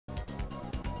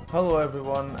Hello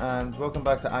everyone and welcome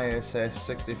back to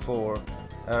ISS64,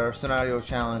 our scenario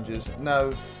challenges.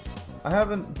 Now, I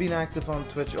haven't been active on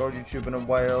Twitch or YouTube in a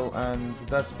while, and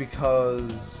that's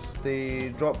because they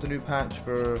dropped a new patch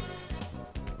for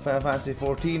Final Fantasy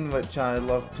 14, which I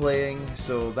love playing,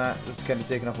 so that has kind of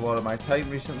taken up a lot of my time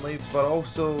recently. But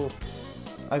also,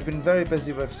 I've been very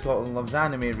busy with Scotland Loves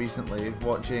Anime recently,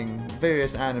 watching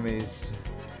various animes.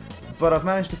 But I've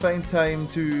managed to find time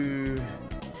to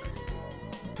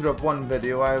put up one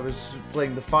video. I was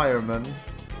playing the fireman,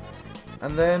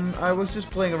 and then I was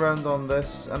just playing around on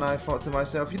this, and I thought to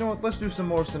myself, you know what, let's do some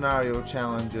more scenario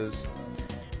challenges.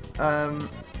 I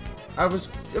was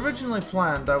originally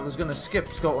planned, I was going to skip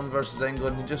Scotland versus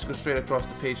England and just go straight across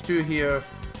to page 2 here,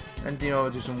 and you know,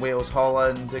 do some Wales,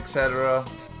 Holland, etc.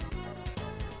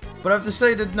 But I've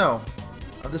decided no.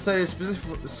 I've decided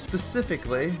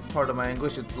specifically, pardon my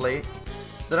English, it's late,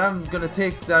 that I'm going to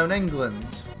take down England.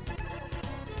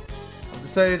 I've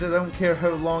decided I don't care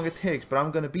how long it takes, but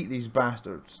I'm going to beat these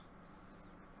bastards.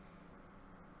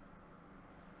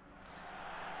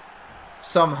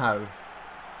 Somehow.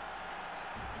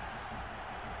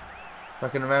 If I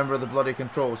can remember the bloody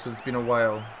controls, because it's been a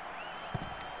while.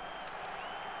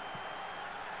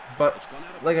 But,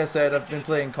 like I said, I've been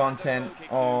playing content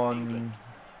on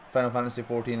Final Fantasy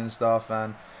 14 and stuff,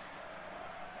 and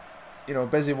you know,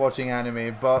 busy watching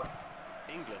anime, but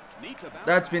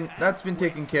that's been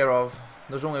taken care of.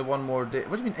 There's only one more day.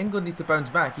 What do you mean England need to bounce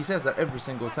back? He says that every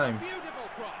single time.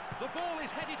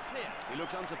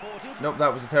 Nope,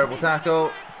 that was a terrible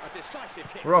tackle.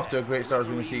 We're off to a great start, as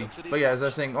we can see. But yeah, as I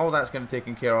was saying, all that's going to be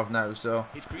taken care of now, so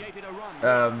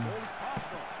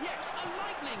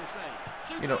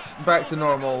you know, back to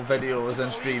normal videos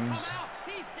and streams.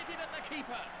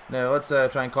 Now let's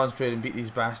try and concentrate and beat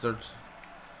these bastards.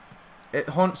 It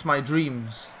haunts my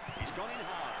dreams.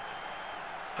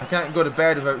 I can't go to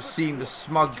bed without seeing the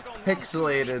smug,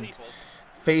 pixelated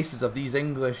faces of these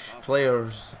English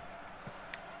players.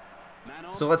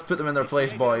 So let's put them in their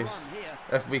place, boys.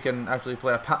 If we can actually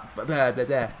play a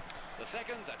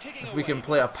if we can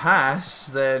play a pass,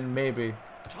 then maybe.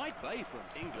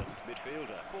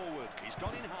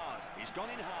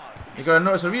 You're gonna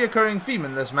notice a reoccurring theme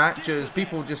in this match is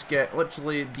people just get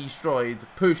literally destroyed,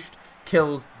 pushed,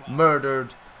 killed,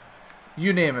 murdered,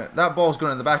 you name it. That ball's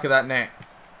going in the back of that net.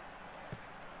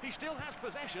 He still has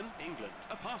possession. England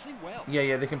are passing well.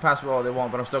 Yeah, they can pass it all they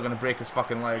want, but I'm still going to break his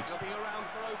fucking legs.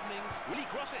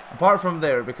 Apart from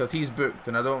there, because he's booked,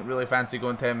 and I don't really fancy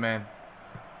going 10 men.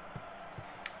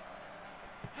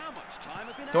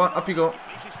 Go on, up you go.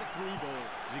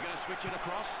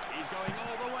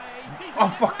 Oh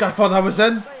fuck, I thought that was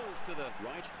in.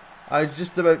 I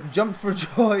just about jumped for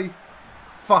joy.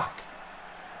 Fuck.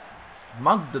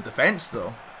 Mugged the defence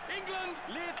though.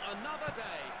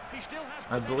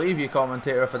 I believe you,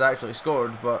 commentator, if it actually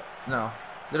scored, but no,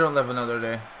 they don't live another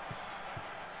day.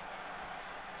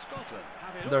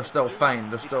 They're still fine.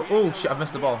 They're still. Oh shit! I've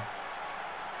missed the ball.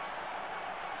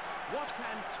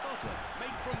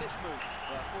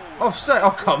 Offside.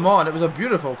 Oh come on! It was a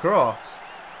beautiful cross.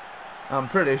 I'm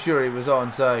pretty sure he was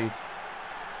onside.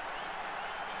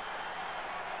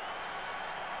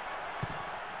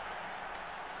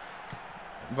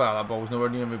 Well, that ball was nowhere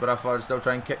near me, but I thought I'd still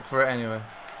try and kick for it anyway.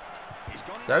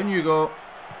 Down you go.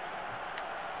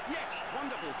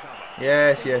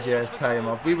 Yes, tie him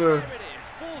up. We were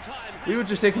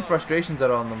just taking frustrations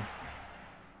out on them.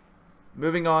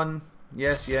 Moving on.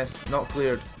 Yes, not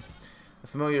cleared. A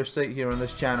familiar sight here on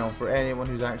this channel for anyone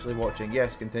who's actually watching.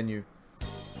 Yes, continue.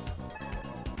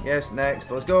 Yes, next.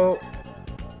 Let's go.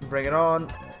 Bring it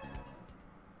on.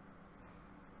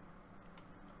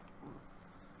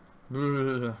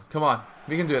 Come on.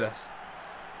 We can do this.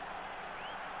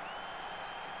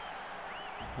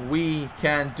 We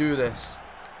can do this.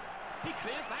 He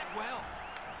clears that well.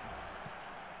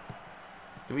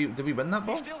 Did we win that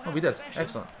ball? Oh, we did.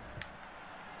 Excellent.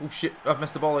 Oh shit! I've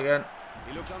missed the ball again.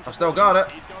 I've still got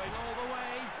it.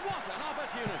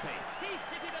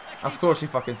 Of course he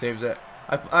fucking saves it.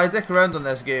 I dick around on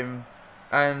this game,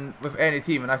 and with any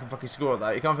team, and I can fucking score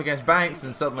that. You come up against Banks,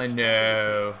 and suddenly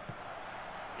no.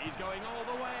 He's going all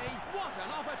the way. What an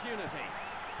opportunity.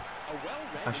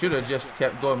 I should have just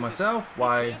kept going myself.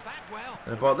 Why?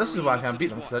 But this is why I can't beat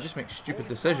them, because I just make stupid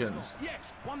decisions.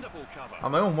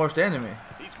 I'm my own worst enemy.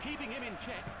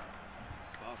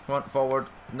 Come on, forward.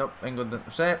 Nope, England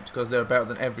intercept, because they're better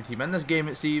than every team in this game,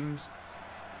 it seems.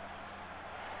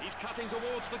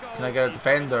 Can I get a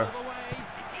defender?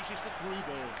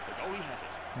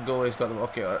 Goalie's got them.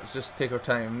 Okay, let's just take our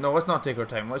time. No, let's not take our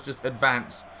time. Let's just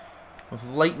advance with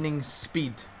lightning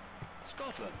speed.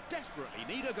 Scotland desperately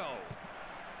need a goal.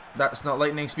 That's not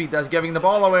lightning speed, that's giving the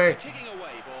ball away. Taking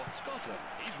away for Scotland.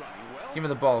 He's running well. Give me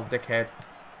the ball, dickhead.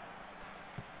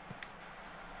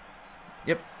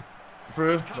 Yep.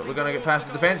 Through, but we're going to get past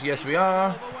the defence. Yes, we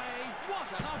are.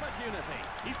 What an opportunity.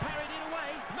 He's parried it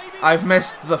away. Maybe I've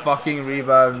missed the fucking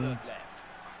rebound.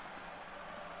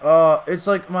 It's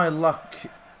like my luck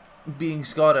being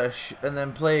Scottish and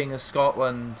then playing as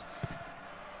Scotland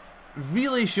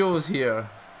really shows here.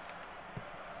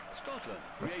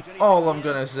 That's all I'm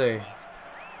gonna say.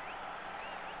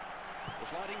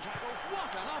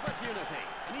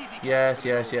 Yes,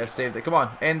 yes, yes, saved it. Come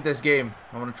on, end this game.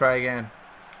 I want to try again.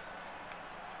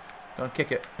 Go and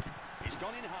kick it.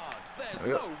 There we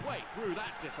go.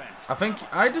 I think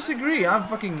I disagree. I'm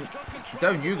fucking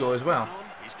down you go as well.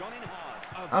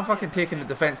 I'm fucking taking the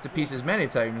defence to pieces many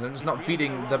times. I'm just not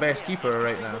beating the best keeper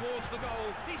right now.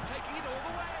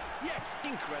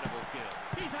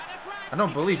 I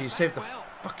don't believe he saved the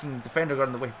fucking defender got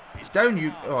in the way. Down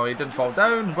you. Oh, he didn't fall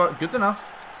down, but good enough.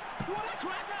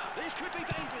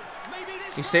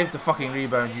 He saved the fucking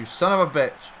rebound, you son of a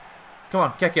bitch. Come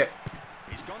on, kick it.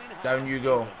 Down you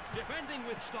go.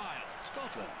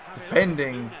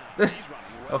 Defending.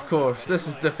 Of course, this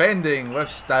is defending with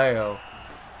style.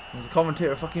 There's a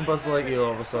commentator fucking Buzz Lightyear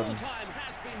all of a sudden.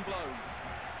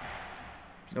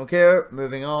 Don't care,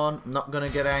 moving on. I'm not gonna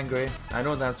get angry. I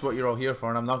know that's what you're all here for,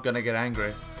 and I'm not gonna get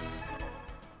angry.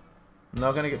 I'm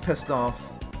not gonna get pissed off.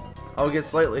 I'll get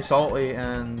slightly salty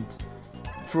and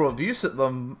throw abuse at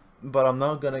them, but I'm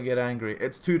not gonna get angry.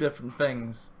 It's two different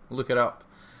things. Look it up.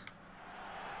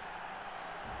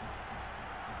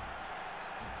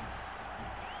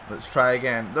 Let's try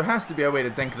again. There has to be a way to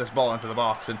dink this ball into the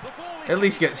box and at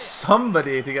least get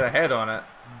somebody to get a head on it.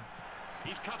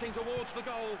 He's cutting towards the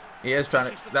goal. He is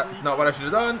trying to. That's not what I should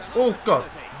have done. Oh god,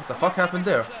 what the fuck happened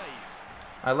there?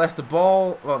 I left the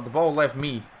ball. Well, the ball left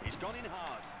me.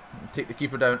 Take the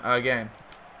keeper down again.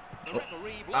 Oh.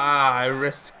 Ah, I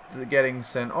risked getting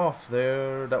sent off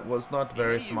there. That was not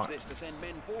very smart.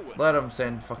 Let him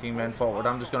send fucking men forward.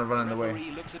 I'm just gonna run in the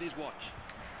way.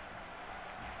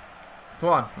 Come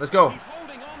on, let's go.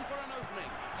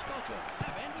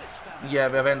 Yeah,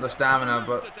 we have endless stamina,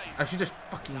 but I should just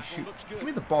fucking shoot. Give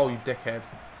me the ball, you dickhead.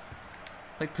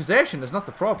 Like, possession is not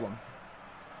the problem.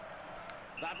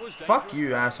 Fuck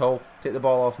you, asshole. Take the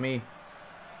ball off me.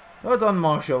 Well done,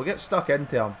 Marshall. Get stuck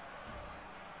into him.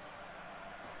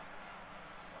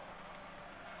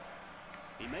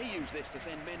 He may use this to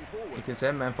send men forward. He can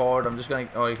send men forward. I'm just gonna.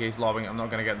 Oh, okay, he's lobbing it. I'm not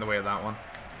gonna get in the way of that one.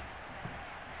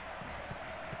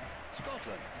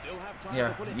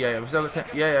 Yeah, yeah, we still got time.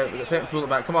 Yeah, we got time to pull it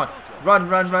back. Come on, run,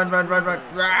 run, run, run, run, run.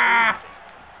 Rah!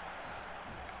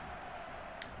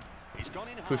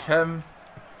 Push him.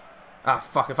 Ah,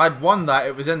 fuck! If I'd won that,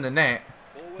 it was in the net.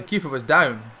 The keeper was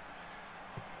down.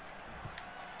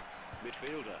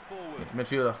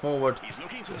 Midfielder forward.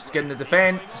 Skin the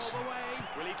defence.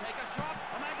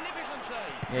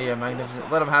 Yeah,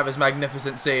 magnificent. Let him have his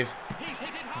magnificent save.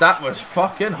 That was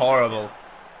fucking horrible.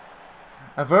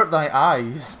 Avert thy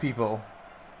eyes, people.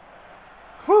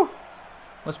 Whew.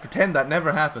 Let's pretend that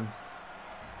never happened.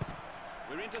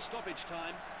 We're into stoppage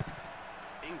time.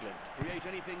 England create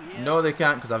anything here? No, they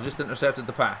can't because I've just intercepted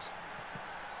the pass.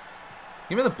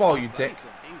 Give me the ball, you dick.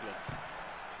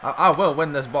 I will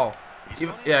win this ball.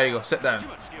 Yeah, there you go. Sit down.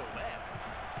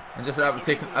 And just that would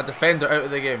take a defender out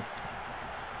of the game.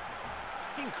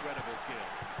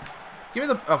 Give me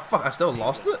the. Oh fuck! I still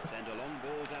lost it.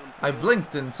 I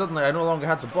blinked and suddenly I no longer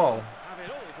had the ball.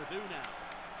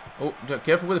 Oh,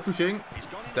 careful with the pushing.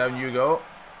 Down you go.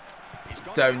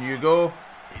 Down you go.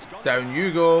 Down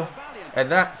you go.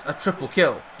 And that's a triple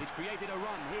kill.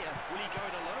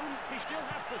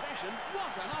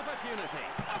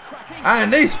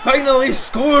 And he's finally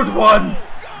scored one!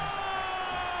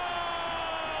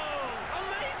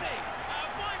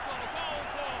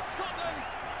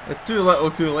 It's too little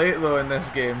too late though in this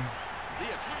game.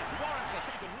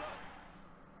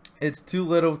 It's too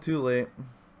little too late.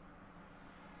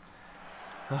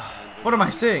 What am I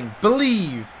saying?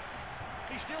 Believe!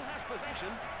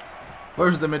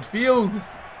 Where's the midfield?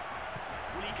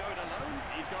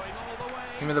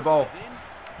 Give me the ball.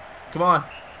 Come on.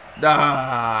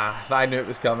 Ah, I knew it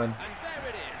was coming.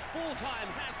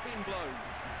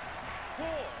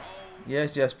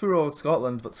 Yes, yes, poor old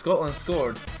Scotland, but Scotland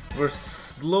scored. We're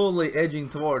slowly edging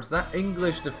towards. That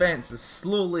English defence is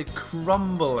slowly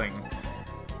crumbling.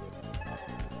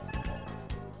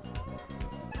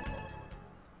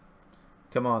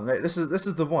 Come on, this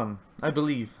is the one. I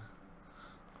believe.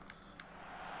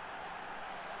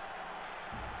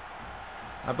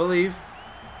 I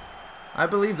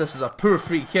believe this is a poor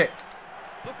free kick.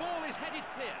 The ball is headed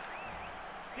clear.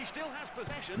 He still has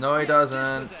possession. No, he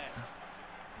doesn't.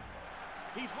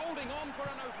 He's holding on for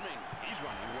an opening. He's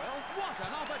running well. What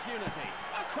an opportunity.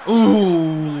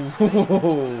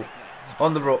 Ooh.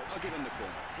 On the ropes.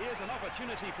 Here's an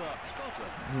opportunity for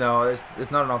Scotland. No,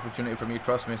 it's not an opportunity for me.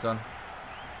 Trust me, son.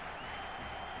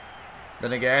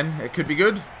 Then again, it could be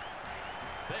good.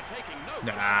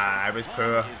 Nah, it was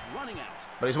poor.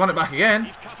 But he's won it back again.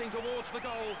 He's cutting towards the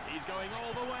goal. He's going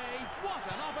all the way. What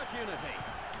an opportunity.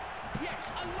 Yes,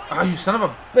 oh, you son of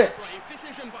a bitch.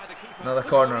 Another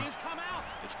corner.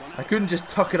 I couldn't just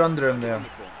tuck it under him there.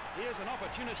 Here's an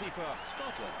opportunity for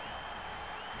Scotland.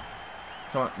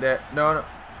 Come on, there. No.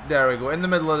 There we go. In the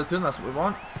middle of the tune, that's what we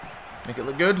want. Make it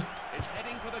look good.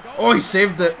 Oh, he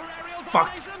saved it.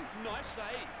 Fuck.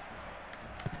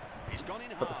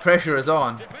 But the pressure is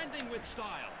on.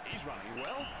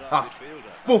 Ah,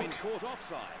 fuck.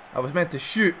 I was meant to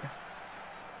shoot.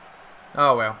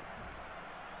 Oh well.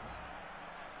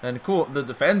 And the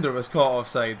defender was caught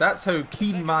offside. That's how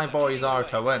keen my boys are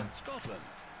to win.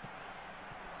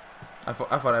 I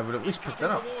thought I would at least pick that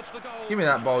up. Give me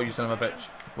that ball, you son of a bitch.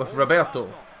 With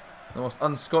Roberto. The most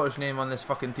un-Scottish name on this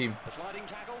fucking team.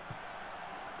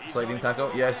 Sliding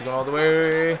tackle. Yes, he's going all the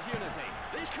way.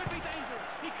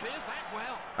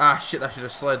 Ah, shit, I should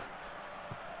have slid.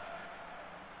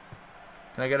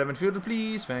 Can I get a midfielder,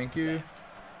 please? Thank you.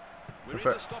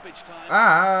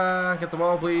 Ah, get the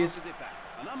ball, please.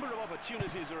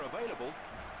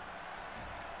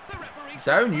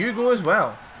 Down you go as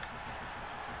well.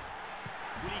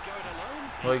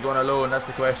 Will he go alone? That's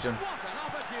the question.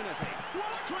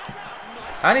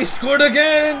 And he scored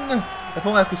again! If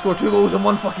only I could score 2 goals in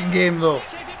one fucking game, though.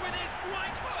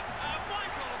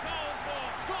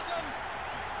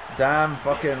 Damn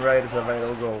fucking right, it's a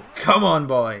vital goal. Come on,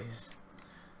 boys.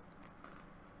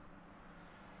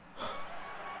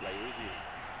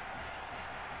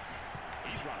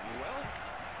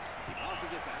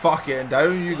 Fucking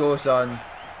down you go, son.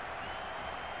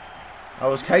 I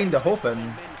was kinda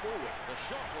hoping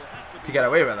to get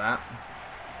away with that.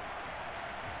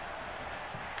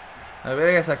 I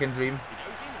guess I can dream.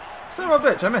 Son of a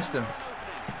bitch, I missed him.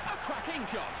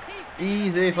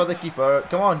 Easy for the keeper.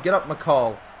 Come on, get up,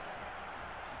 McCall.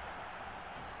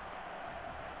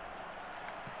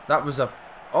 That was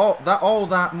all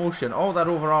that motion, all that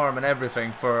overarm and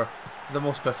everything for the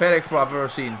most pathetic throw I've ever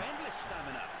seen.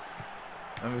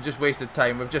 And we've just wasted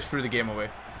time. We've just threw the game away.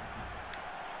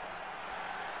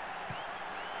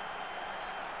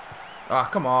 Ah,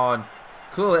 come on.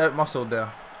 Clearly out-muscled there.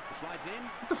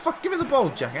 What the fuck? Give me the ball,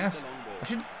 jackass.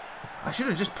 I should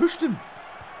have just pushed him.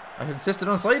 I insisted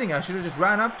on sliding. I should have just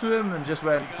ran up to him and just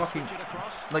went fucking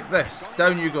like this.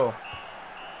 Down you go.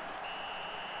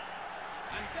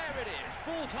 And there it is.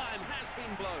 Full time has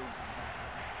been blown.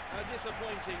 A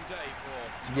disappointing day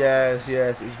for... Yes,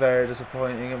 it was very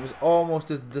disappointing. It was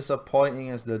almost as disappointing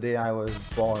as the day I was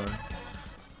born.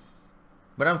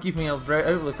 But I'm keeping a bright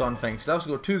outlook on things. So I've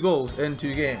scored 2 goals in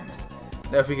 2 games.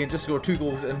 Now if we can just score 2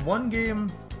 goals in 1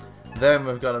 game, then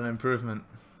we've got an improvement.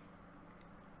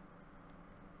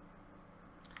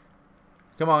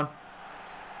 Come on.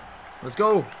 Let's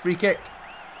go. Free kick.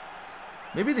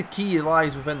 Maybe the key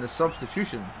lies within the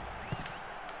substitution.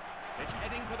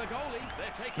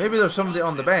 Maybe there's somebody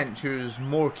on the bench who's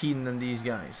more keen than these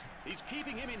guys.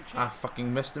 I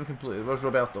fucking missed him completely. Where's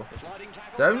Roberto?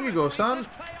 Down you go, son.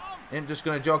 Ain't just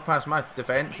going to jog past my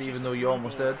defence, even though you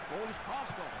almost did.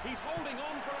 He's holding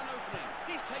on for an opening.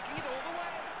 He's taking it all the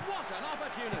way. What an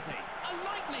opportunity. A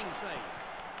lightning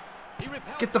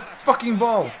save. Get the fucking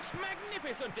ball. Yes,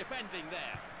 magnificent defending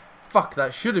there. Fuck,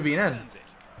 that should have been in.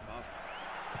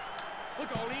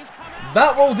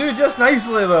 That will do just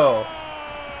nicely, though.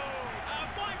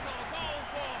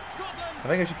 I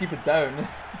think I should keep it down.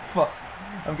 Fuck.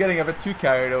 I'm getting a bit too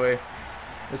carried away.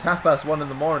 It's 1:30 in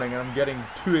the morning and I'm getting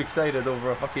too excited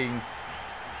over a fucking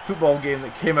football game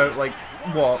that came out like,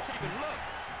 what?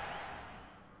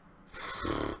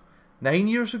 9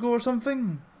 years ago or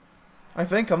something? I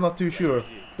think, I'm not too sure.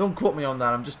 Don't quote me on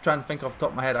that, I'm just trying to think off the top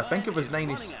of my head. I think it was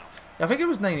 90. I think it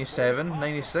was 97,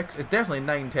 96. It's definitely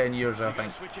 9-10 years, I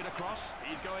think.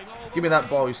 Give me that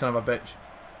ball, you son of a bitch.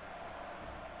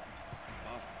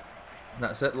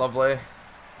 That's it, lovely.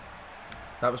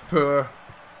 That was poor.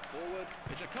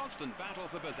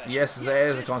 Yes, it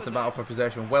is a constant battle for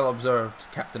possession. Well observed,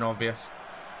 Captain Obvious.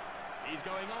 He's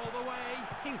going all the way.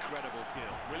 Incredible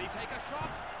skill. Will he take a shot?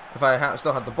 If I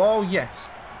still had the ball, yes.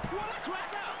 What a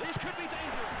cracker. This could be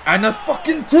dangerous. And there's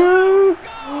fucking 2!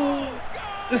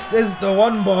 This is the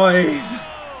one, boys. Scotland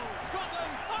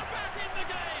are back in the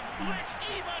game. Let's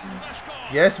even the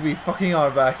score. Yes, we fucking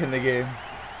are back in the game.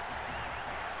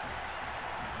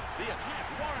 The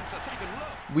attack That's a second look.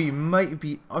 We might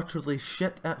be utterly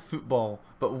shit at football,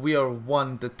 but we are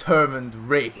one determined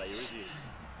race.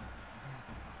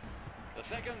 The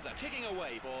seconds are ticking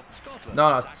away for Scotland. No,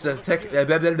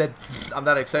 I'm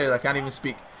that excited I can't even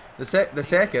speak. The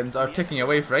seconds are ticking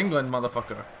away for England,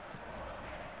 motherfucker.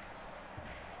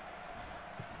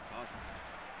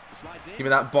 Give me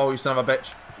that ball, you son of a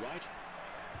bitch. Right.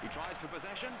 He tries for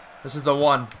possession. This is the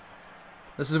one.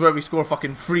 This is where we score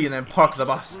fucking 3 and then park the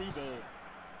bus.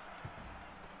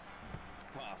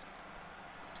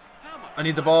 I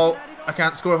need the ball. I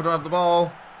can't score if I don't have the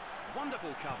ball.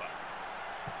 Wonderful cover.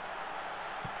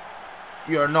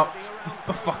 You are not.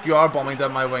 Oh, fuck, you are bombing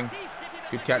down my wing.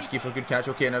 Good catch, keeper. Good catch.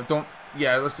 Okay, now don't.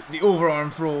 Yeah, let's. The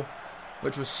overarm throw,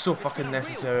 which was so fucking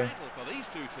necessary. For these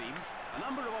two teams, a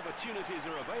number of opportunities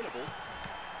are available.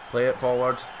 Play it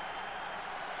forward.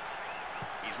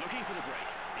 He's looking for the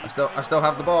break. I still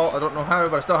have the ball. I don't know how,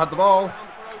 but I still have the ball.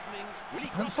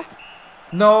 How the fuck?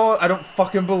 No, I don't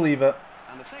fucking believe it.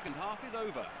 And the second half is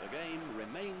over. The game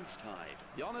remains tied.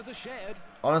 The honours are shared.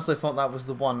 Honestly, thought that was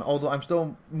the one. Although I'm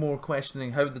still more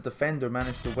questioning how the defender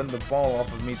managed to win the ball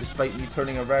off of me despite me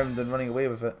turning around and running away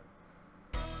with it.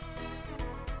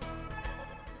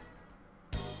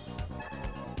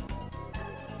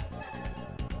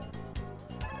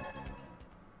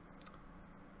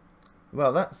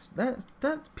 Well,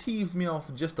 that peeved me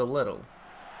off just a little.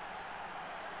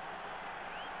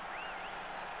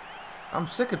 I'm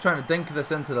sick of trying to dink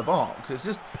this into the box. It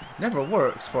just never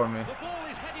works for me.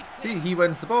 See, he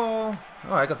wins the ball.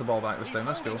 Oh, I got the ball back this time.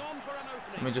 Let's go.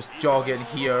 Let me just jog in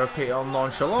here, play it on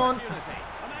nonchalant.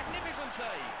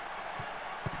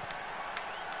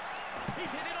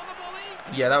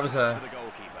 Yeah, that was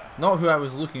not who I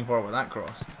was looking for with that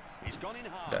cross.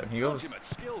 Down he goes.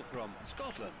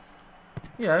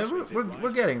 Yeah,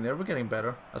 we're getting there. We're getting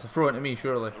better. That's a throw into me,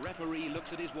 surely.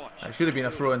 That should have been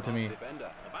a throw into me.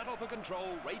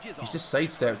 He's just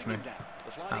sidestepped me.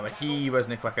 Ah, but he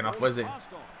wasn't quick enough, was he?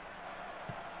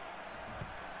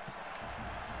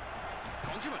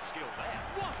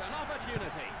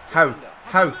 How?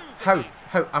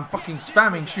 I'm fucking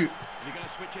spamming shoot.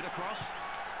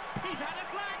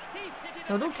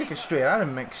 No, don't kick it straight at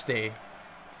him, McStay.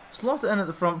 Slot it in at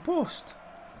the front post.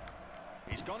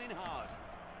 He's gone in hard.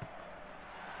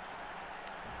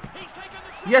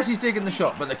 Yes, he's taking the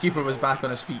shot, but the keeper was back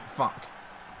on his feet. Fuck.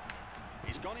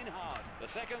 He's gone in hard. The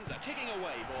seconds are ticking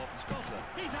away for Scotland.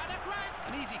 He's had a crack.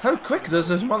 An easy How quick does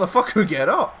this motherfucker get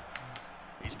up?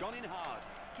 He's gone in hard.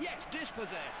 Yes,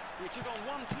 dispossessed. We took on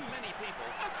one too many people.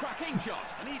 A cracking shot.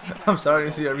 An easy I'm starting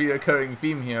to see a reoccurring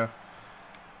theme here.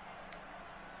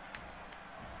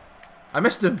 I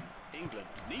missed him. England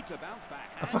need to bounce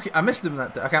back. I missed him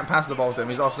that day. I can't pass the ball to him.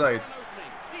 He's offside.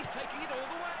 He's taking it all the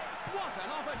way. What an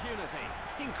opportunity.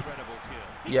 Incredible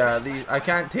skill. Yeah, I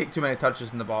can't take too many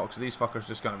touches in the box. These fuckers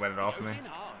just gonna win it off me.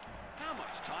 How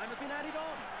much time has been added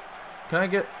on? Can I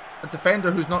get a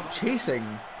defender who's not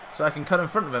chasing so I can cut in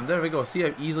front of him? There we go. See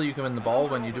how easily you can win the ball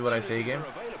when you do what I say, game?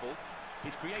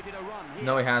 He's created a run here.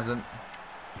 No, he hasn't.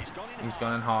 He's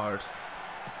gone in hard.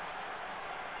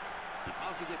 He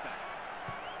passes it back.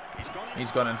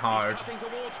 He's gone in hard.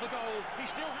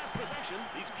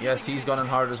 Yes, he's gone in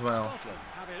hard as well.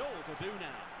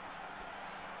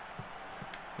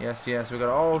 Yes, we got it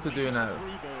all to do now.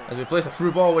 As we place a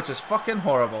through ball, which is fucking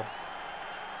horrible.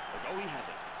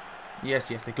 Yes,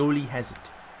 the goalie has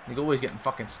it. The goalie's getting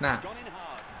fucking snapped.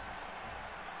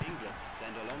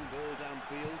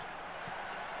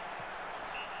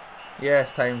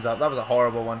 Yes, time's up. That was a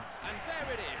horrible one. And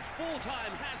there it is. Full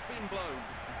time has been blown.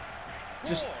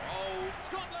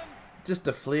 Just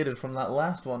deflated from that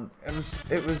last one.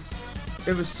 It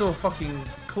was so fucking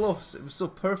close. It was so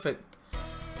perfect.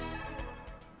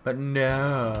 But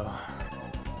no.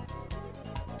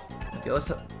 Okay,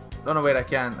 let's. Oh no, wait, I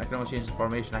can only change the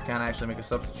formation. I can't actually make a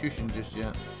substitution just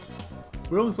yet.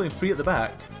 We're only playing 3 at the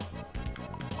back.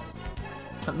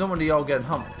 No wonder y'all getting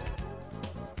humped.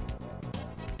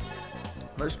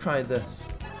 Let's try this.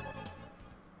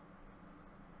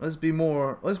 Let's be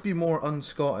more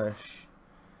un-Scottish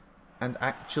and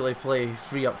actually play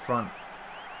 3 up front.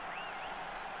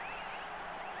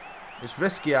 It's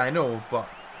risky, I know, but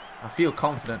I feel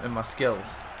confident in my skills.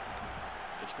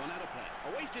 It's gone out of play.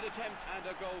 A wasted attempt and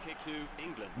a goal kick to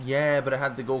England. Yeah, but I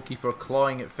had the goalkeeper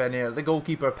clawing at thin air. The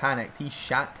goalkeeper panicked. He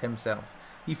shat himself.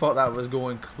 He thought that was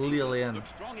going clearly in.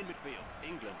 Strong in midfield.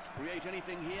 England create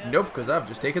anything here? Nope, because I've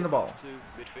just taken the ball. To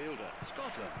midfielder.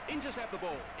 Scotland intercept the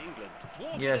ball. England.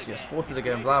 Yes, thwarted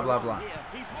again. Blah blah blah.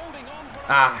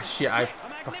 Ah shit! I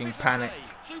fucking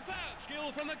panicked. Superb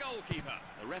skill from the goalkeeper.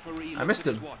 The referee I missed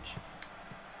him.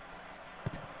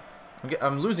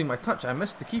 I'm losing my touch. I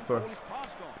missed the keeper.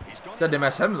 Didn't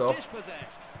miss him though.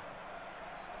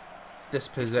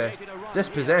 Dispossessed.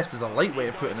 Dispossessed is a light way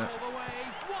of putting it.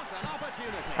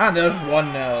 And there's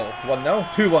 1-0. 1-0?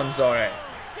 2-1, sorry.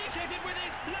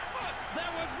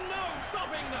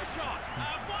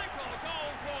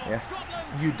 Yeah.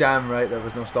 You damn right there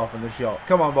was no stopping the shot.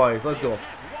 Come on, boys. Let's go.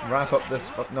 Wrap up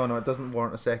this. No, it doesn't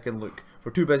warrant a second look.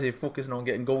 We're too busy focusing on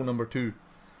getting goal number 2.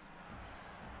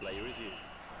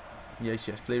 Yes,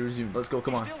 play resumed. Let's go,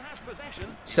 come on.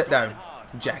 Sit down,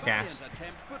 jackass.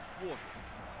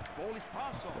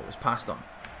 It's passed on.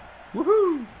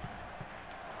 Woohoo!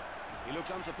 He looks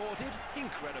unsupported.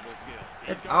 Incredible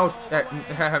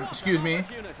skill. Excuse me.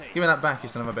 Give me that back, you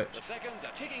son of a bitch. The seconds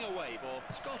are ticking away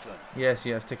for Scotland. Yes,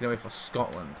 taking away for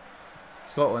Scotland.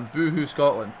 Scotland, boo-hoo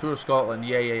Scotland, poor Scotland.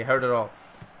 Yeah, heard it all.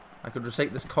 I could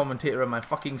recite this commentator in my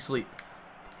fucking sleep.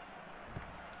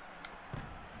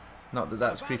 Not that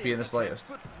that's creepy in the slightest.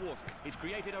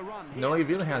 No, he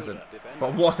really hasn't.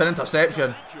 But what an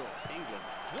interception!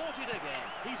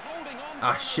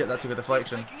 Ah shit, that took a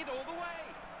deflection.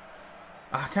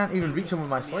 I can't even reach him with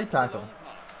my slide tackle.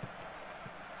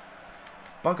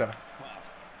 Bugger.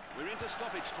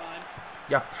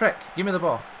 Yeah, prick. Give me the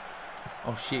ball.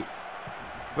 Oh shit.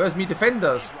 Where's me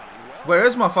defenders? Where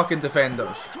is my fucking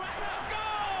defenders?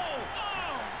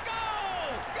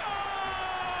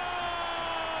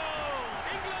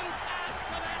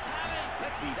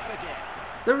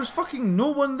 There was fucking no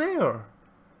one there.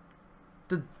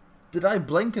 Did I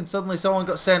blink and suddenly someone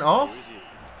got sent off?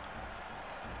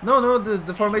 No,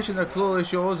 the formation there clearly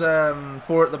shows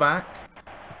 4 at the back.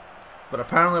 But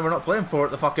apparently we're not playing 4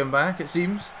 at the fucking back, it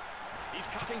seems. He's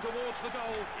cutting towards the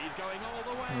goal. He's going all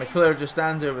the way. And McClure just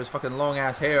stands there with his fucking long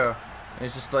ass hair. And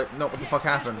he's just like, no, what the fuck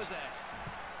happened?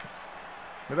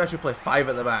 Maybe I should play 5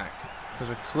 at the back. Because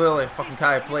we clearly fucking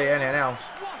can't play anything else.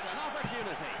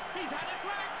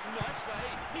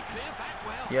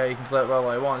 Yeah, you can clear it well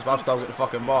all he wants, but I've still got the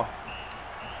fucking ball.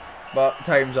 But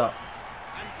time's up.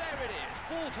 And there it is.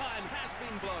 Full time has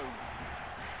been blown.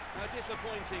 A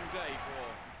disappointing day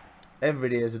for... Every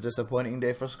day is a disappointing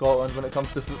day for Scotland when it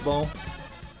comes to football.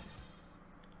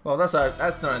 Well, that's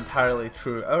not entirely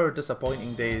true. Our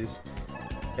disappointing days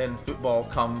in football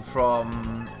come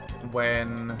from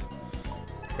when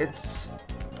it's,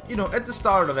 you know, at the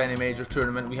start of any major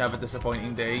tournament we have a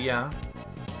disappointing day, yeah.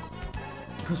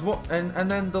 Because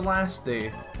and then the last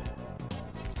day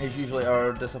is usually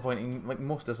our disappointing, like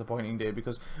most disappointing day,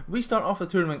 because we start off the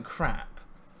tournament crap,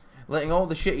 letting all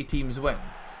the shitty teams win,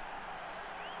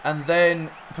 and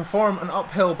then perform an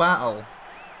uphill battle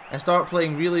and start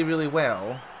playing really, really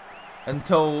well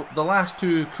until the last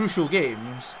 2 crucial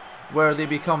games where they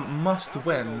become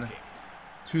must-win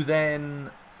to then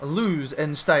lose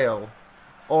in style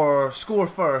or score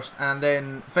first and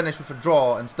then finish with a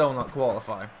draw and still not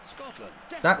qualify.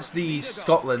 That's the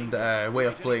Scotland way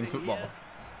of playing football.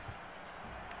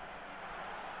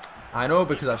 I know,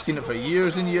 because I've seen it for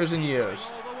years and years and years.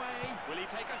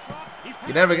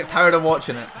 You never get tired of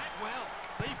watching it.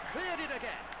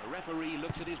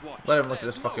 Let him look at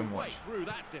this fucking watch.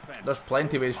 There's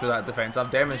plenty of ways through that defence.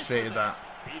 I've demonstrated that.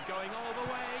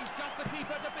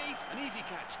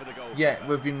 Yeah,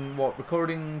 we've been, what,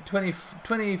 recording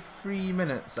 23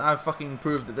 minutes. I've fucking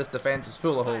proved that this defence is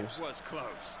full of holes.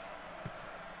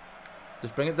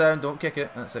 Just bring it down, don't kick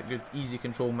it. That's a good, easy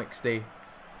control mixed day.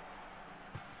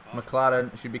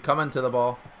 McLaren should be coming to the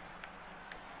ball.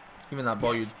 Give me that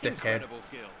ball, you dickhead.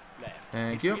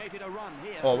 Thank you.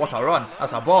 Oh, what a run.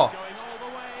 That's a ball.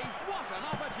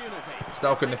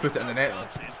 Still couldn't put it in the net though.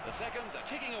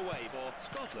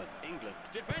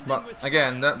 But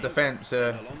again, that defence,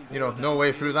 you know, no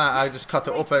way through that. I just cut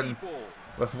it open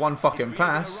with one fucking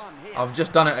pass. I've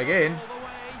just done it again.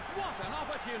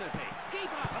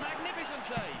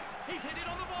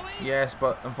 Yes,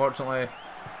 but unfortunately,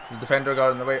 the defender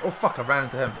got in the way. Oh fuck, I ran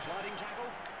into him.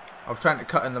 I was trying to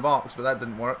cut in the box, but that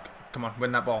didn't work. Come on,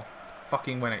 win that ball.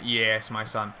 Fucking win it. Yes, my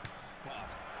son.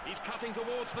 He's cutting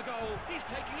towards the goal. He's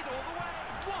taking it all the way.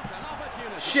 What an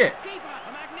opportunity. Shit. Keeper,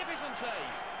 a magnificent save.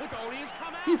 The goalie has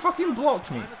come out. He fucking blocked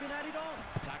me.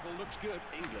 Tackle looks good.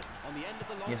 England on the end of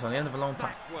the long Yes, on the end of a long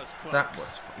pass. That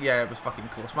was yeah, it was fucking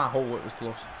close. My whole it was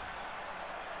close.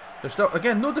 There's still,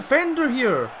 again, no defender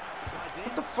here.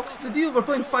 What the fuck's the deal? We're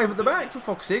playing 5 at the back, for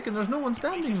fuck's sake, and there's no one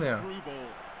standing there.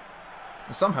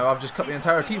 And somehow I've just cut the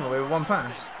entire team away with one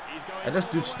pass. And this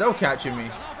dude's still catching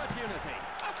me.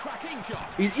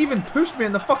 He's even pushed me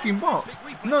in the fucking box.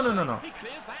 No.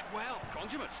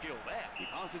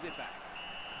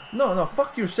 No,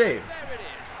 fuck your save.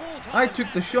 I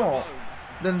took the shot,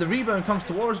 Then the rebound comes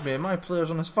towards me and my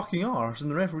player's on his fucking arse and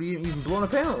the referee ain't even blown a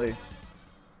penalty.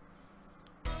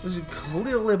 This is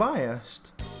clearly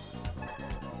biased.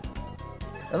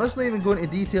 And let's not even go into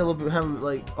detail about how,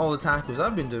 like, all the tackles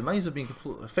I've been doing. Mine have been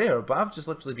completely fair, but I've just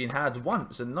literally been had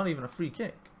once and not even a free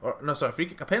kick. Or, no, sorry, a free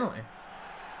kick, a penalty.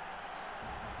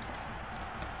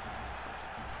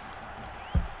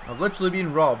 I've literally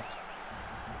been robbed.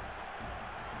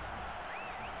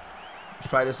 Let's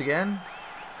try this again.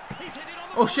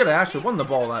 Oh shit, I actually won the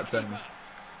ball that time.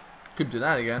 Couldn't do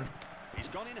that again.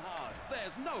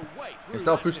 He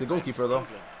still pushed the goalkeeper though.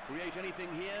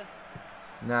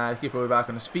 Nah, the keeper will be back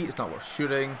on his feet. It's not worth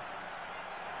shooting.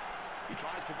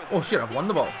 Oh shit, I've won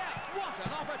the ball.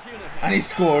 And he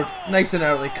scored nice and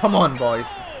early. Come on, boys.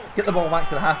 Get the ball back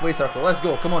to the halfway circle. Let's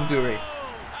go. Come on, Dury.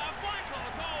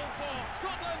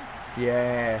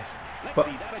 Yes. But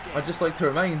I'd just like to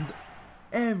remind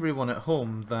everyone at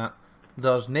home that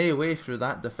there's no way through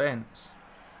that defence.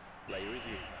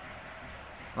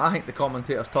 I think the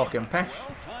commentator's talking pish.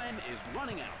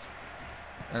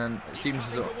 And it seems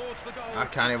as though I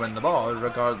can't win the ball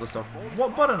regardless of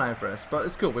what button I press. But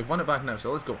it's cool, we've won it back now,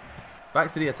 so let's go.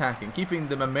 Back to the attacking, keeping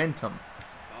the momentum.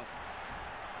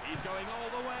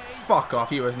 Fuck off,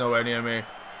 he was nowhere near me.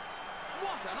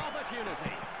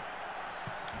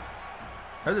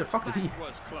 How the fuck did he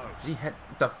hit?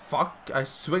 The fuck? I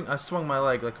swung my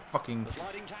leg like a fucking...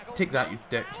 Take that, you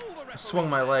dick. I swung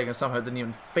my leg and somehow didn't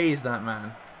even phase that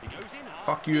man.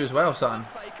 Fuck you as well, son.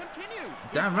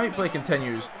 Damn right play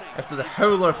continues. After the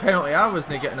howler penalty I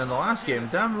wasn't getting in the last game.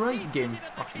 Damn right game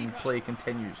fucking play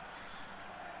continues.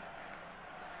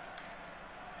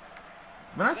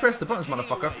 When I press the buttons,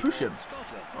 motherfucker, push him.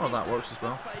 Oh, that works as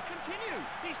well.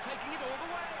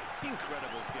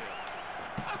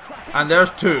 And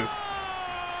there's two.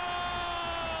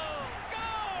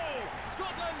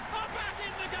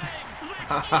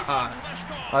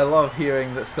 I love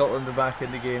hearing that Scotland are back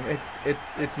in the game.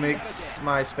 It makes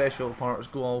my special parts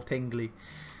go all tingly.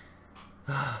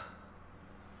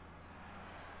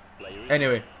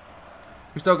 Anyway,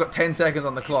 we still got 10 seconds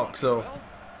on the clock, so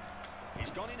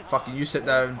fucking you sit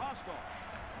down.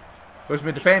 Where's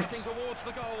my defence?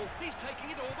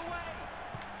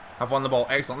 I've won the ball.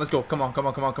 Excellent. Let's go. Come on, come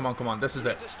on, come on, come on, come on. This is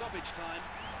it.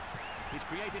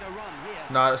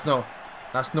 No, that's no.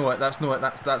 That's no it. That's no it.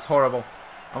 That's horrible.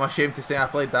 I'm ashamed to say I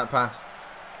played that pass.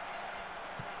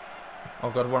 Oh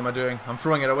god, what am I doing? I'm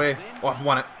throwing it away. Oh, I've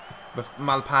won it. With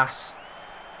Malpass.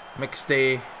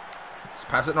 McStay. Just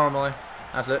pass it normally.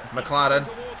 That's it. McLaren.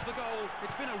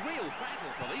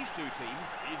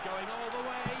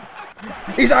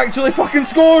 He's actually fucking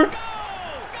scored!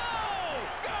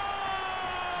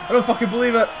 I don't fucking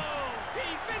believe it.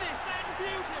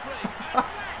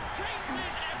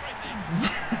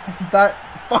 That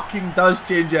fucking does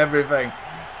change everything.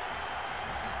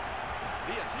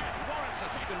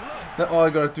 Now all I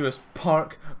gotta do is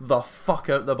park the fuck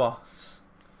out the bus.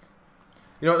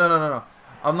 You know what?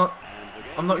 No.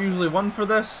 I'm not usually one for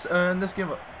this in this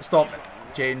game. Stop.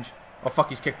 Change. Oh fuck,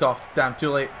 he's kicked off. Damn, too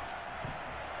late.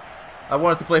 I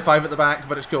wanted to play 5 at the back,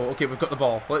 but it's cool. Okay, we've got the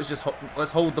ball.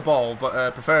 Let's hold the ball,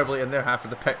 but preferably in their half of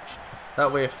the pitch.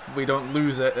 That way, if we don't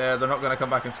lose it, they're not going to come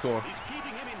back and score.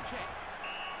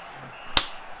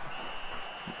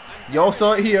 Y'all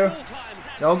saw it here.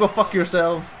 Y'all go fuck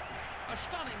yourselves.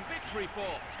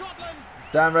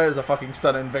 Damn right, it was a fucking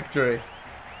stunning victory.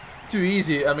 Too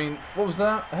easy. I mean, what was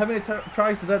that? How many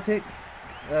tries did that take?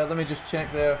 Let me just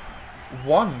check there.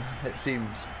 1, it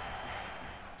seems.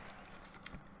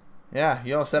 Yeah,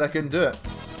 y'all said I couldn't do it.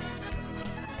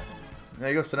 There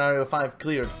you go, scenario 5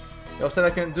 cleared. Y'all said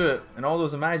I couldn't do it, and all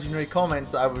those imaginary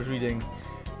comments that I was reading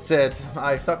said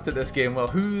I sucked at this game. Well,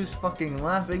 who's fucking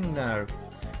laughing now?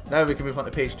 Now we can move on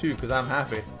to page 2, because I'm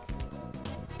happy.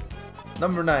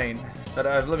 Number 9.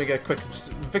 Let me get a quick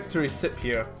victory sip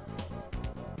here.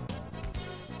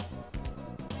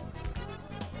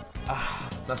 Ah,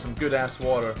 that's some good ass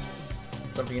water.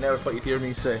 Something you never thought you'd hear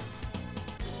me say.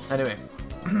 Anyway.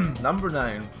 Number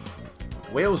 9.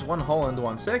 Wales 1, Holland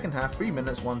 1. Second half, 3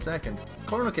 minutes, 1 second.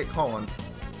 Corner kick Holland.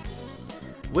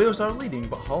 Wales are leading,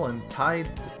 but Holland tied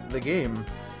the game.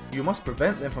 You must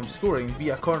prevent them from scoring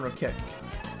via corner kick.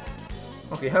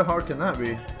 Okay, how hard can that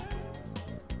be?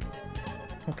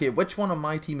 Okay, which one on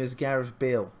my team is Gareth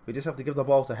Bale? We just have to give the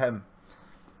ball to him.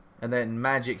 And then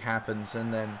magic happens,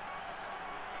 and then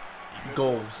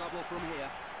goals.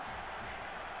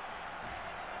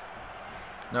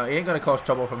 No, he ain't going to cause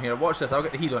trouble from here. Watch this, I'll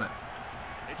get the heat on it.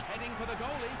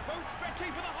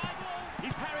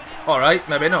 Alright,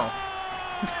 maybe no.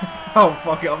 I'll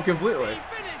fuck it up completely.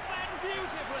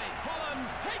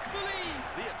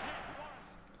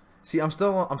 See, I'm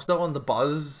still on the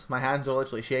buzz. My hands are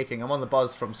literally shaking. I'm on the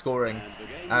buzz from scoring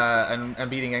and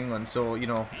beating England. So you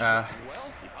know,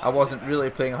 I wasn't really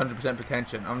paying 100%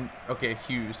 attention. Okay,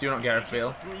 Hughes. You're not Gareth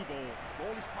Bale.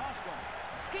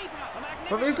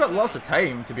 But we've got lots of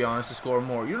time, to be honest, to score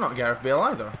more. You're not Gareth Bale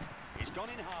either. He's gone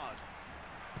in hard.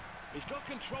 He's got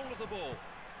control of the ball.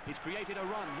 He's created a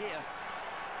run here.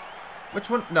 Which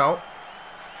one? No.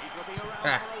 He's looking around for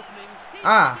openings. He's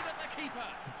Ah. at the keeper.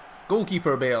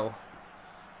 Goalkeeper Bale.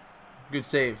 Good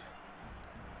save.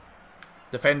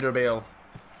 Defender Bale.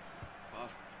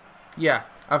 Yeah,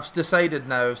 I've decided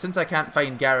now, since I can't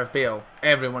find Gareth Bale,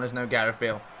 everyone is now Gareth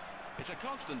Bale. It's a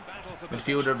constant battle for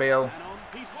Midfielder Bale.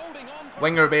 He's holding on for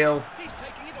Winger Bale. He's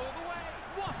taking it all the way.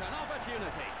 What an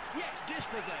opportunity. Yes,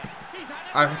 dispossessed. He's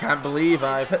had I can't believe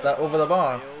I've hit that over the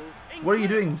bar. What are you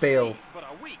doing, Bale? But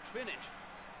a weak finish.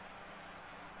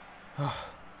 I'm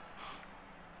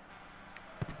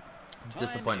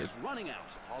disappointed. Time is running out.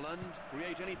 Holland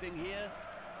create anything here?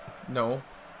 No.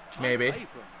 Maybe. Play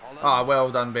from Holland. Ah,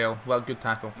 well done, Bale. Well, good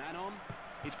tackle. Man on.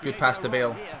 He's Good created pass a to run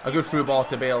Bale. here. A good through ball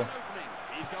to Bale.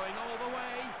 He's going all the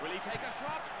way. Will he take a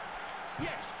shot?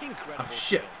 Yes, incredible. Oh,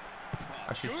 shit.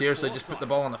 I should seriously just put the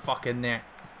ball on the fucking net.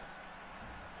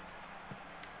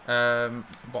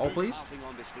 Ball, please.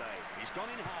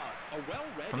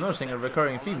 I'm noticing a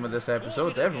recurring theme with this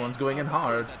episode. Everyone's going in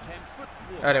hard.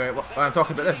 Anyway, when I'm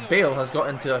talking about this, Bale has got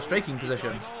into a striking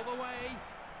position.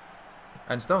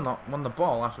 And still not won the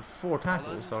ball after 4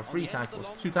 tackles, or 3 tackles.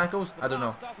 2 tackles? I don't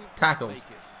know. Tackles.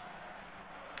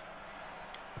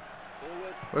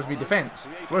 Where's my defence?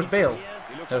 Where's Bale?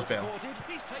 There's Bale.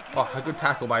 Oh, a good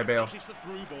tackle by Bale.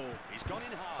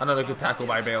 Another good tackle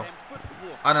by Bale.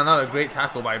 And another great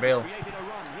tackle by Bale.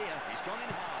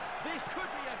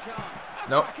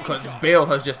 No, because Bale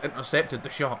has just intercepted the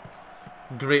shot.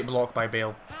 Great block by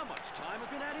Bale.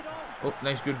 Oh,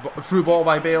 nice good through ball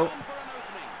by Bale.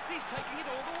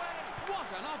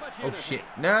 Oh shit,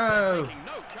 no!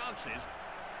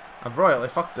 I've royally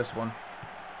fucked this one.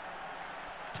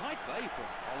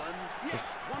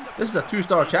 This is a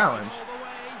 2-star challenge.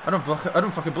 I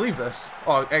don't fucking believe this.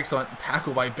 Oh, excellent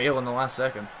tackle by Bale in the last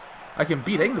second. I can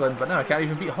beat England, but now I can't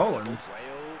even beat Holland.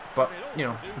 But, you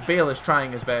know, Bale is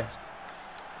trying his best.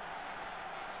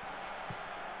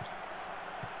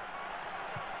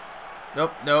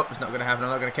 Nope, nope, it's not going to happen. I'm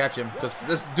not going to catch him, because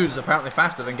this dude is apparently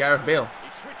faster than Gareth Bale.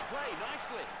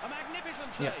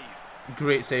 Yeah,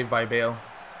 great save by Bale.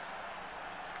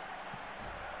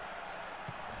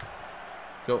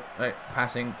 Go, right,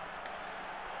 passing.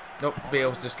 Nope,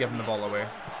 Bale's just giving the ball away.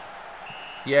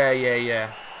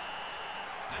 Yeah.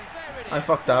 I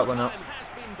fucked that one up.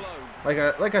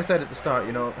 Like I said at the start,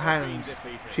 you know, hands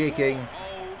shaking,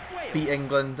 beat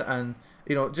England, and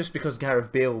you know, just because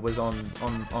Gareth Bale was on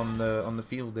the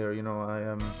field there, you know,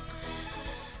 I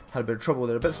had a bit of trouble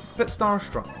there, a bit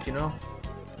starstruck, you know.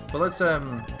 But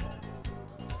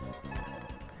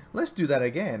let's do that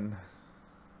again.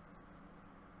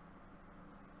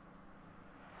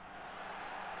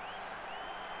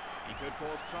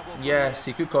 Yes,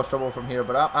 he could cause trouble from here,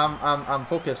 but I'm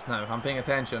focused now. I'm paying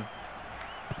attention.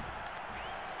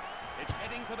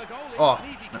 Oh,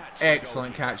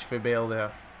 excellent catch for Bale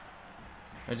there.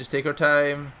 Now just take our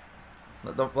time.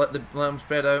 Let them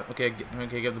spread out. Okay,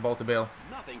 give the ball to Bale.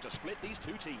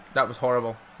 That was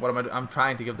horrible. What am I doing? I'm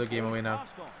trying to give the game away now.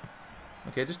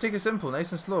 Okay, just take it simple,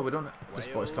 nice and slow. We don't. This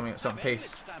boy's coming at some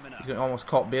pace. He's going to almost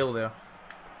caught Bale there.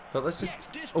 But let's just.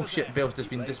 Oh shit! Bale's just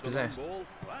been dispossessed.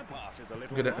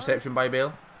 Good interception by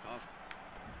Bale.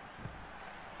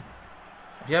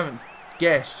 If you haven't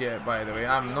guessed yet, by the way,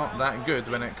 I'm not that good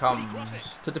when it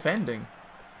comes to defending.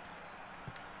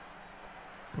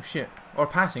 Oh shit. Or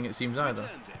passing, it seems, either.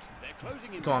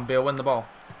 Come on, Bale, win the ball.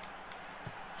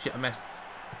 Shit, I missed.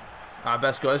 Ah,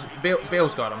 best goal.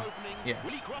 Bale's got him. Yes.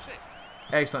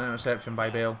 Excellent interception by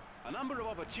Bale. A number of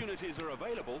opportunities are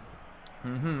available.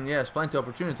 Yes, plenty of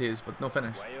opportunities, but no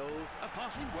finish.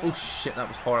 Oh shit, that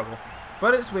was horrible.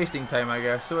 But it's wasting time, I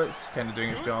guess, so it's kind of doing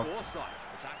its job.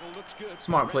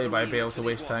 Smart play by Bale to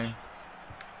waste time.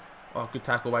 Oh, good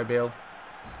tackle by Bale.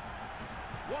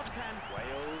 What can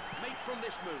Wales make from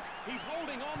this move? He's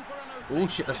holding on for an opening. Oh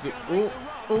shit, that's good.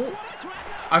 Oh,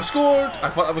 I've scored! I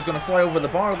thought I was going to fly over the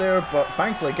bar there, but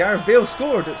thankfully Gareth Bale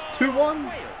scored. It's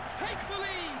 2-1.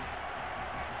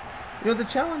 You know, the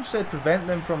challenge said prevent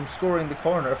them from scoring the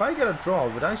corner. If I get a draw,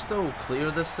 would I still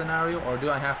clear this scenario, or do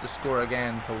I have to score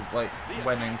again to like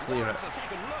win and clear it?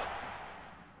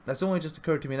 That's only just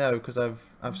occurred to me now because I've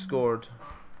scored.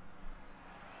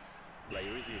 He's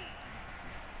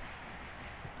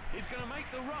going to make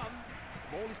the run.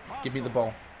 Give me the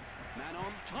ball. Man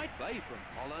on, tight play from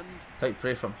Holland. Tight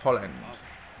play from Holland.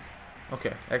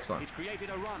 Okay, excellent. He's created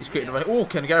a run. He's created a run. Oh,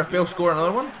 can Gareth Bale score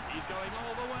another one? He's going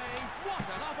all the way. What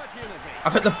an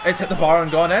opportunity. It's hit the bar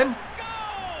and gone in. Goal!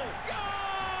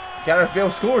 Goal! Gareth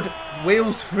Bale scored.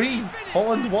 Wales 3.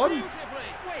 Holland 1. Beautifully.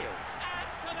 Wales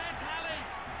add to their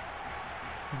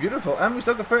tally. Beautiful. And we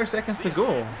still got 30 seconds to go.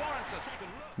 Warrants a second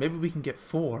look. Maybe we can get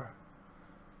 4.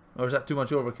 Or is that too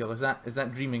much overkill? Is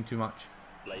that dreaming too much?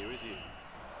 Player is in.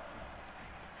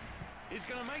 He's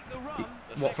going to make the run.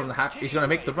 What, from the half? He's going to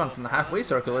make the run from the halfway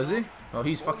circle, is he? Oh,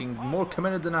 he's fucking more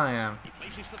committed than I am. He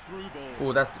places the through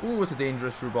ball. Oh, it's a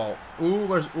dangerous through ball. Oh,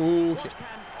 where's... Oh, shit.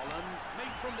 Holland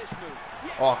made from this move.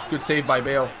 Yes, Oh, good save by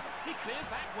Bale. he clears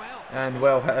back well. And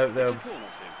well hit out there.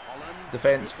 Holland,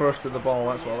 Defence first to the ball,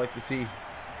 that's what I like to see.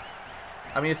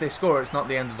 I mean, if they score, it's not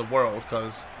the end of the world,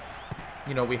 because,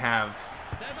 you know, we have...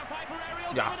 there's a Piper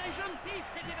aerial Yeah. combination. He's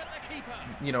hit it at the keeper.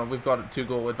 You know, we've got a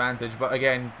 2-goal advantage, but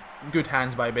again, good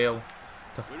hands by Bale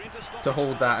We're into stoppage to hold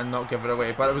time. that and not give it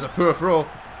away. But it was a poor throw. Man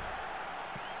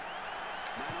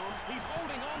on. He's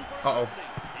holding on for Uh-oh. an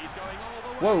opening. He's going all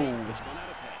the Whoa. way. It's gone out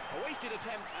of play. A wasted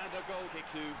attempt and a goal kick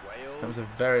to Wales. That was a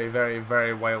very, very,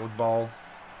 very wild ball.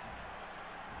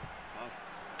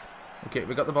 Okay,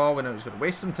 we got the ball. We know he's going to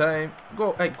waste some time.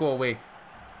 Go away.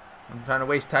 I'm trying to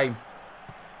waste time.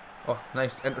 Oh,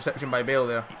 nice interception by Bale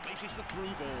there. He places the through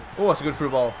ball. Oh, that's a good through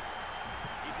ball.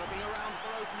 He's looking around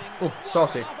for opening. Oh,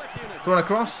 saucy. Opportunity. Thrown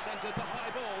across. Centered the high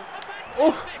ball. A back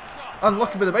Oh, stick shot.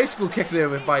 unlucky with the bicycle kick there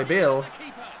with by Bale. The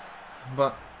keeper.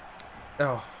 But,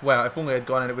 oh, well, if only it had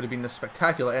gone in, it would have been a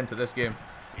spectacular end to this game.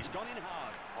 He's gone in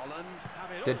hard. Holland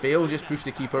have it Did all. Bale just push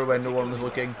the keeper when no one was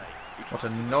looking? What a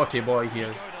naughty boy he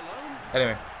is. Going alone.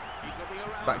 Anyway, He's looking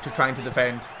around back to for trying to opening.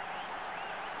 defend.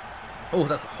 Oh,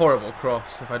 that's a horrible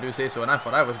cross, if I do say so, and I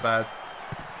thought I was bad.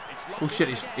 It's locked Oh shit,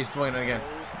 in he's throwing it again.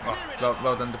 Oh, Clear it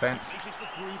well out. done defence. He places the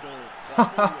through ball. Ball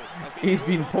forward. Has He's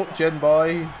been thrown. poaching,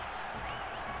 boys.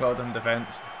 Well done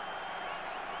defence.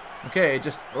 Okay,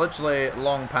 just literally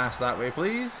long pass that way,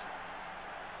 please.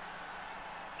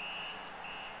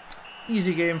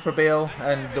 Easy game for Bale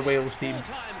and the Wales team. Full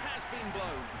time has been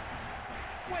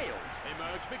blown. Wales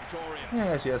emerge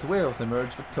victorious. Yes, Wales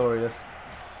emerge victorious.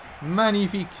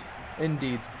 Magnifique,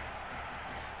 indeed.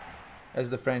 As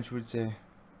the French would say.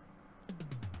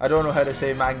 I don't know how to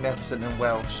say magnificent in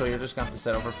Welsh, so you're just going to have to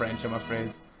settle for French, I'm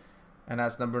afraid. And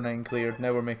that's number 9 cleared.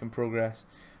 Now we're making progress.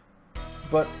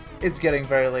 But it's getting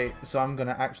very late, so I'm going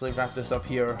to actually wrap this up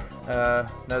here.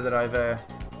 Now that I've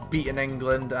beaten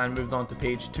England and moved on to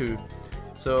page 2.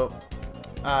 So,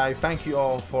 I thank you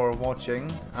all for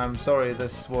watching. I'm sorry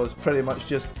this was pretty much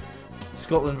just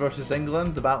Scotland versus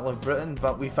England, the Battle of Britain,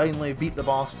 but we finally beat the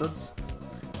bastards.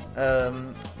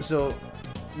 So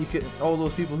you can, all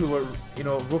those people who were, you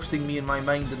know, roasting me in my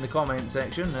mind in the comment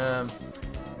section,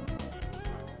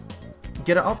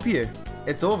 get it up you.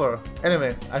 It's over.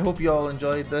 Anyway, I hope you all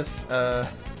enjoyed this.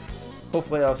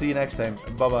 Hopefully I'll see you next time.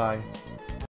 Bye bye.